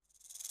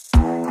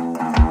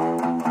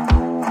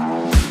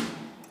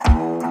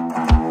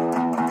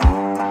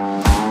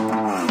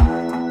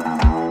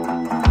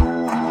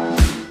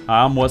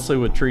I'm Wesley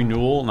with Tree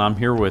Newell, and I'm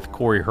here with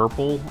Corey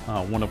Herpel,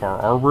 one of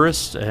our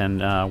arborists,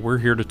 and we're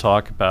here to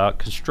talk about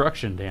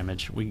construction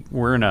damage.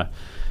 We're in a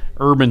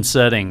urban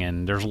setting,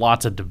 and there's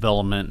lots of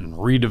development and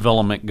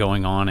redevelopment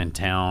going on in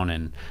town,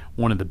 and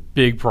one of the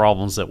big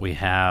problems that we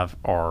have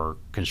are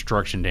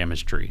construction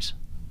damaged trees.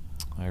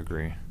 I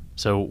agree.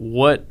 So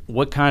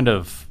what kind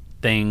of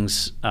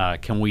things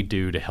can we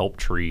do to help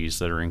trees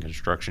that are in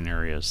construction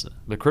areas?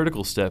 The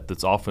critical step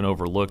that's often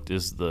overlooked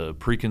is the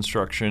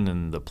pre-construction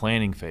and the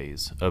planning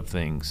phase of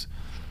things.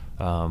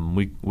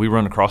 We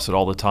run across it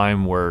all the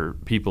time where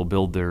people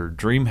build their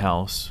dream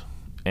house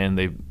and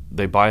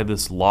they buy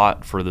this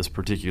lot for this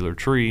particular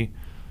tree.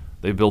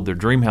 They build their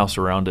dream house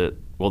around it.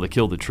 Well, they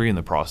kill the tree in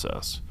the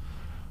process.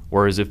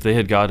 Whereas if they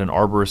had got an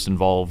arborist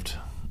involved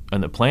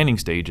in the planning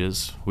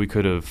stages, we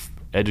could have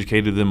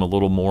educated them a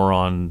little more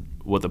on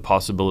what the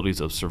possibilities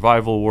of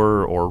survival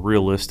were or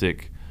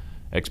realistic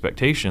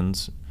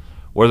expectations.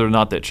 Whether or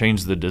not that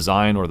changed the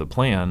design or the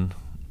plan,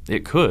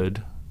 it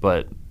could,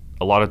 but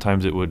a lot of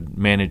times it would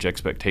manage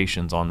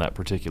expectations on that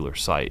particular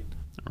site.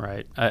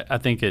 Right. I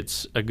think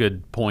it's a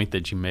good point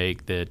that you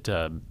make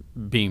that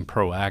being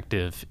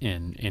proactive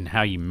in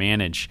how you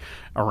manage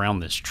around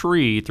this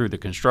tree through the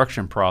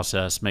construction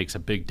process makes a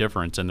big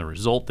difference in the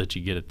result that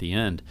you get at the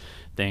end.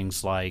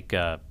 Things like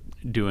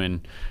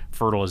doing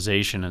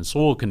fertilization and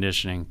soil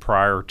conditioning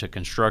prior to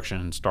construction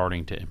and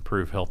starting to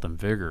improve health and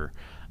vigor.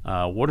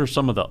 What are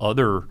some of the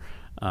other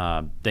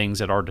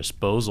things at our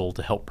disposal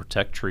to help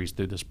protect trees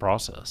through this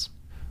process?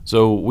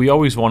 So we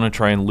always want to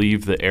try and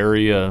leave the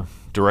area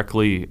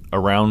directly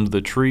around the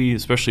tree,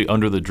 especially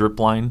under the drip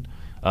line,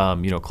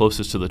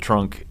 closest to the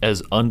trunk,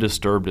 as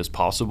undisturbed as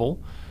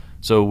possible.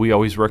 So we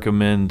always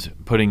recommend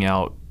putting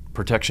out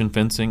protection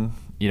fencing.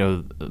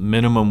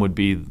 Minimum would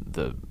be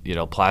the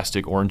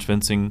plastic orange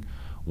fencing.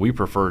 We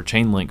prefer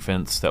chain link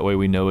fence. That way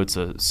we know it's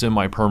a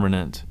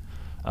semi-permanent.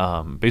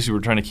 Basically,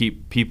 we're trying to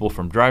keep people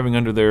from driving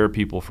under there,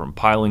 people from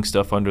piling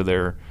stuff under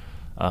there.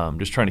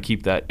 Just trying to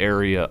keep that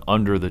area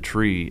under the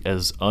tree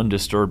as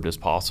undisturbed as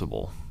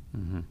possible.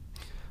 Mm-hmm.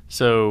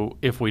 So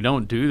if we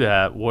don't do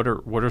that, what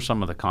are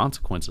some of the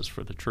consequences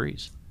for the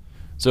trees?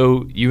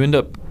 So you end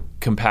up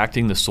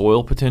compacting the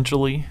soil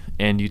potentially,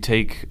 and you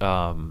take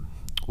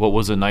what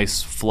was a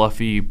nice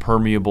fluffy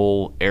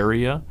permeable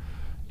area,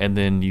 and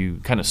then you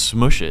kind of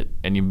smush it,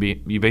 and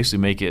you basically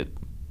make it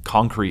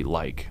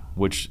concrete-like,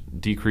 which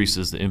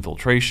decreases the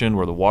infiltration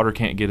where the water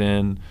can't get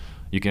in.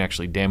 You can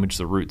actually damage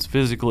the roots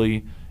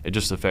physically. It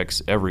just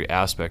affects every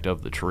aspect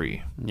of the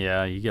tree.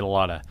 Yeah, you get a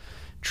lot of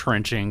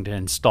trenching to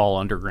install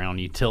underground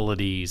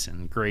utilities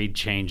and grade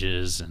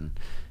changes and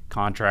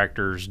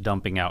contractors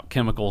dumping out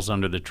chemicals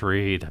under the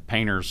tree, the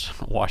painters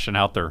washing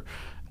out their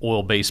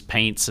oil-based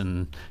paints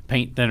and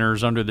paint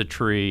thinners under the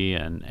tree,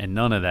 and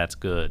none of that's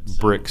good.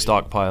 Brick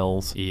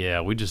stockpiles.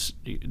 Yeah,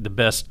 the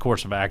best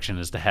course of action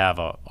is to have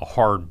a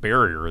hard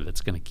barrier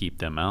that's going to keep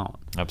them out.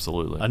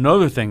 Absolutely.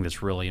 Another thing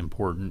that's really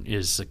important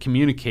is the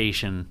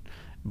communication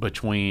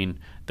between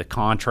the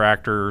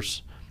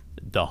contractors,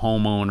 the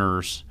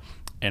homeowners,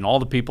 and all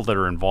the people that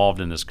are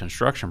involved in this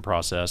construction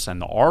process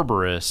and the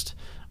arborist,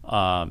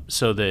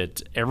 so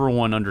that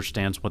everyone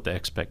understands what the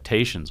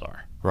expectations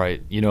are.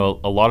 Right.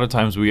 A lot of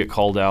times we get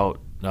called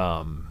out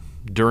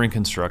during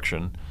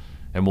construction,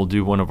 and we'll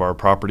do one of our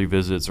property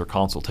visits or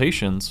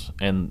consultations,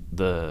 and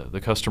the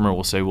customer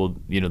will say, well,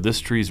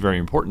 this tree is very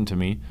important to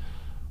me.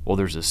 Well,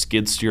 there's a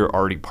skid steer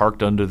already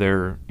parked under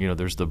there.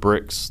 There's the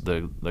bricks,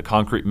 the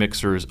concrete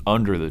mixers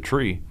under the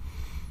tree.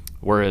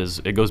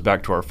 Whereas it goes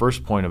back to our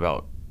first point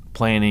about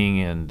planning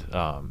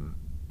and,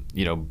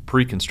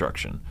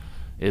 pre-construction,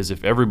 is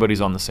if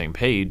everybody's on the same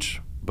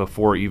page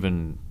before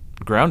even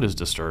ground is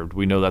disturbed,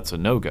 we know that's a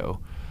no-go.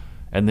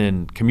 And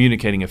then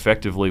communicating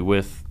effectively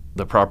with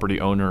the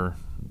property owner,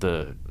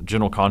 the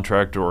general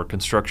contractor, or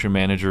construction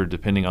manager,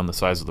 depending on the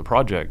size of the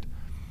project,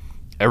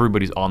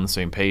 everybody's on the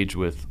same page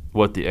with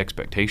what the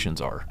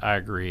expectations are. I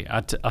agree.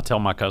 I tell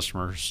my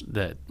customers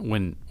that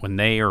when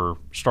they are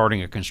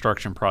starting a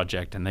construction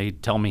project and they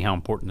tell me how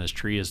important this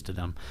tree is to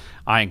them,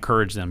 I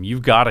encourage them,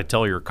 you've got to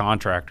tell your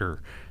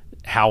contractor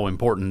how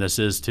important this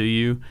is to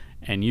you,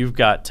 and you've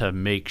got to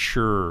make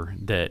sure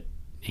that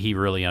he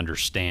really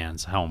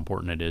understands how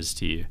important it is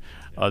to you.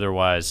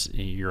 Otherwise,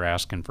 you're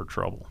asking for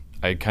trouble.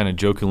 I kind of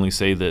jokingly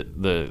say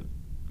that the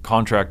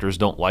contractors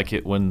don't like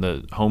it when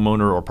the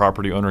homeowner or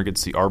property owner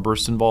gets the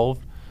arborist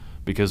involved,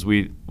 because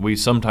we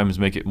sometimes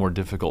make it more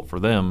difficult for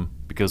them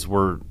because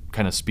we're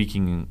kind of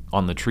speaking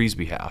on the tree's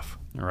behalf.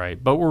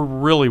 Right. But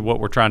what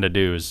we're trying to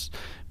do is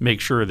make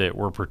sure that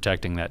we're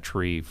protecting that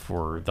tree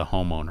for the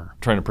homeowner.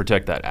 Trying to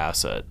protect that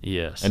asset.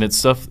 Yes. And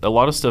it's a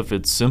lot of stuff,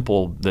 it's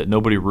simple that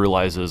nobody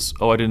realizes,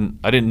 oh, I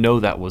didn't know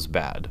that was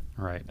bad.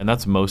 Right. And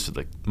that's most of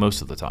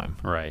the time.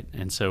 Right.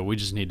 And so we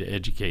just need to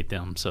educate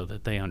them so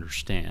that they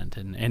understand.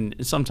 And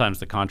sometimes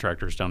the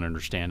contractors don't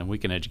understand, and we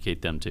can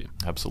educate them too.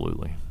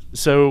 Absolutely.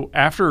 So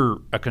after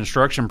a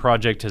construction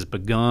project has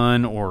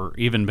begun or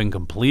even been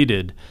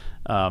completed,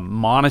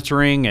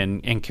 monitoring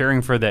and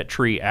caring for that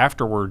tree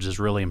afterwards is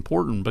really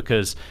important,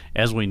 because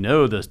as we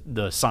know,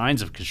 the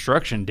signs of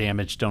construction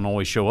damage don't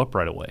always show up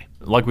right away.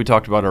 Like we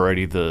talked about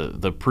already,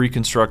 the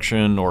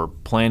pre-construction or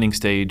planning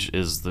stage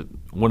is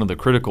one of the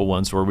critical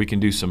ones, where we can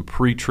do some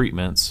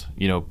pre-treatments,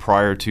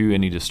 prior to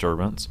any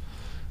disturbance.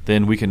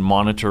 Then we can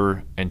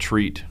monitor and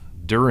treat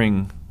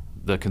during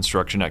the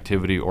construction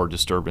activity or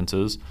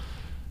disturbances.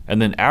 And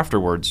then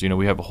afterwards,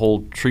 we have a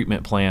whole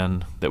treatment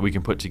plan that we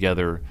can put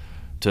together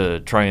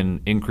to try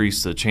and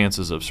increase the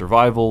chances of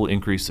survival,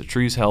 increase the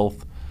tree's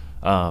health,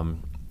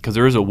 because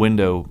there is a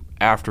window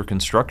after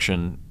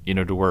construction,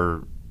 to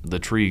where the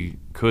tree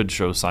could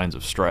show signs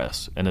of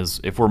stress. And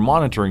if we're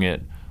monitoring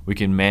it, we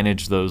can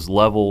manage those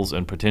levels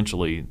and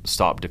potentially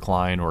stop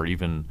decline, or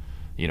even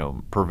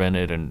prevent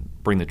it and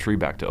bring the tree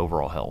back to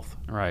overall health.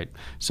 Right.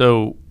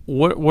 So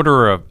what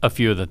are a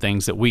few of the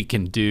things that we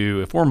can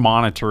do if we're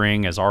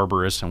monitoring as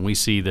arborists and we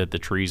see that the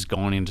tree's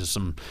going into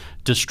some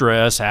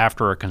distress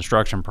after a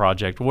construction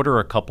project? What are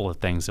a couple of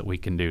things that we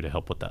can do to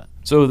help with that?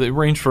 So they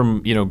range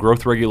from,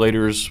 growth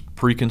regulators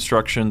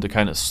pre-construction to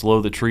kind of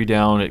slow the tree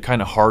down. It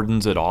kind of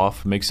hardens it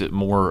off, makes it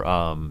more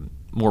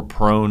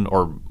prone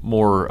or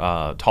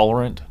more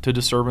tolerant to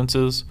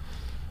disturbances.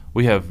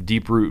 We have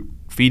deep root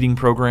feeding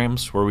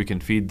programs where we can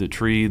feed the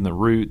tree and the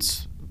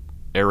roots,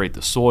 aerate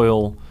the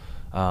soil.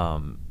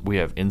 We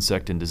have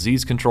insect and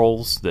disease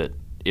controls that,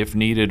 if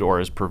needed, or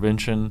as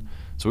prevention.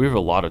 So we have a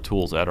lot of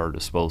tools at our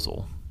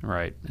disposal.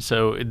 Right.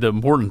 So the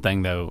important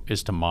thing, though,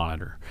 is to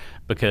monitor,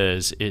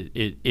 because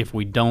if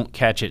we don't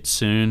catch it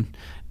soon,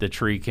 the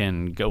tree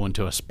can go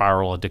into a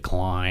spiral of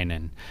decline.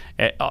 And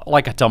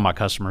like I tell my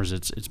customers,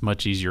 it's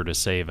much easier to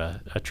save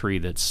a tree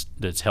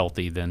that's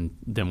healthy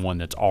than one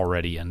that's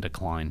already in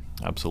decline.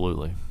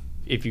 Absolutely.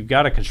 If you've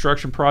got a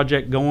construction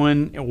project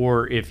going,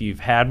 or if you've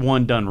had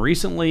one done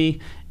recently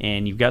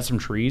and you've got some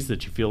trees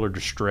that you feel are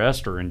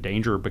distressed or in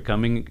danger of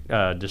becoming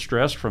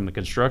distressed from the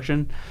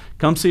construction,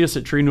 come see us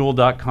at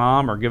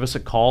treenewell.com or give us a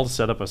call to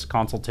set up a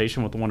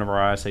consultation with one of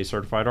our ISA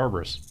certified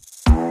arborists.